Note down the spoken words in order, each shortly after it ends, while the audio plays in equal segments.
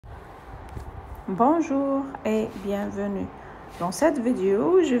Bonjour et bienvenue. Dans cette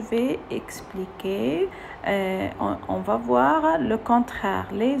vidéo, je vais expliquer, on va voir le contraire,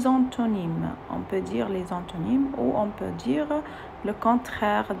 les antonymes. On peut dire les antonymes ou on peut dire le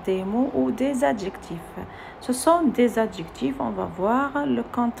contraire des mots ou des adjectifs. Ce sont des adjectifs, on va voir le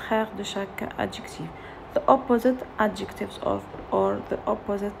contraire de chaque adjectif. The opposite adjectives or the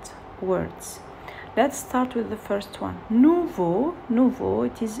opposite words. Let's start with the first one. Nouveau,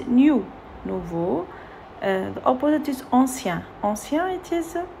 it is new. Nouveau. The opposite is ancien. Ancien, it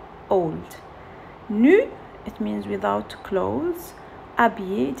is old. Nu, it means without clothes.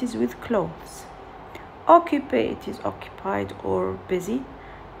 Habillé, it is with clothes. Occupé, it is occupied or busy.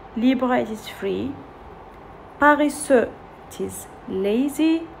 Libre, it is free. Paresseux, it is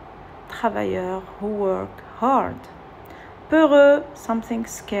lazy. Travailleur, who work hard. Peureux, something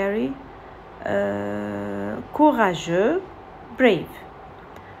scary. Courageux, brave.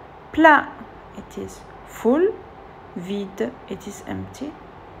 Plein, it is full. Vide, it is empty.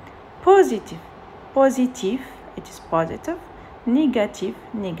 Positive, it is positive. Négatif,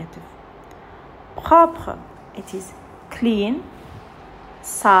 negative. Propre, it is clean.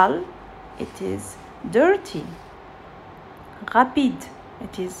 Sale, it is dirty. Rapide,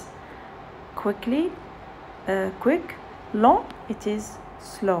 it is quick. Long, it is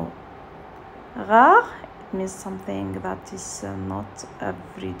slow. Rare, it means something that is not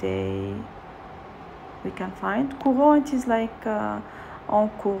every day we can find. Courant, it is like en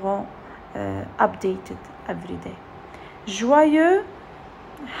courant, updated every day. Joyeux,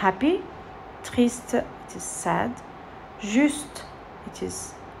 happy. Triste, it is sad. Juste, it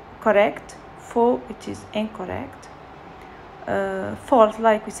is correct. Faux, it is incorrect. False,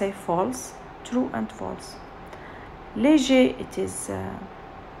 like we say false. True and false. Léger, it is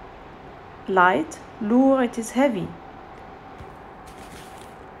light. Lourd, it is heavy.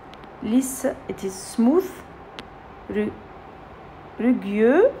 Lisse, it is smooth.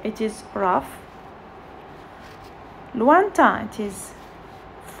 Rugueux, it is rough. Lointain, it is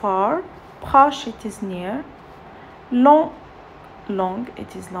far. Proche, it is near. Long,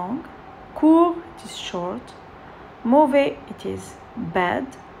 it is long. Court, it is short. Mauvais, it is bad.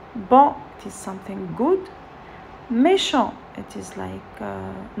 Bon, it is something good. Méchant, it is like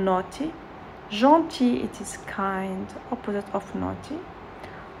naughty. Gentil, it is kind, opposite of naughty.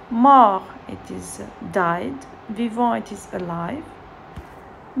 Mort, it is died. Vivant, it is alive.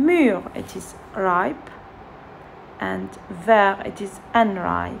 Mûr, it is ripe. And vert, it is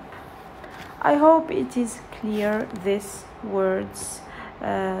unripe. I hope it is clear, these words,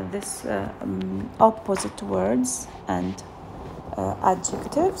 opposite words and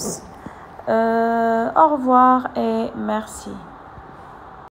adjectives. Au revoir et merci.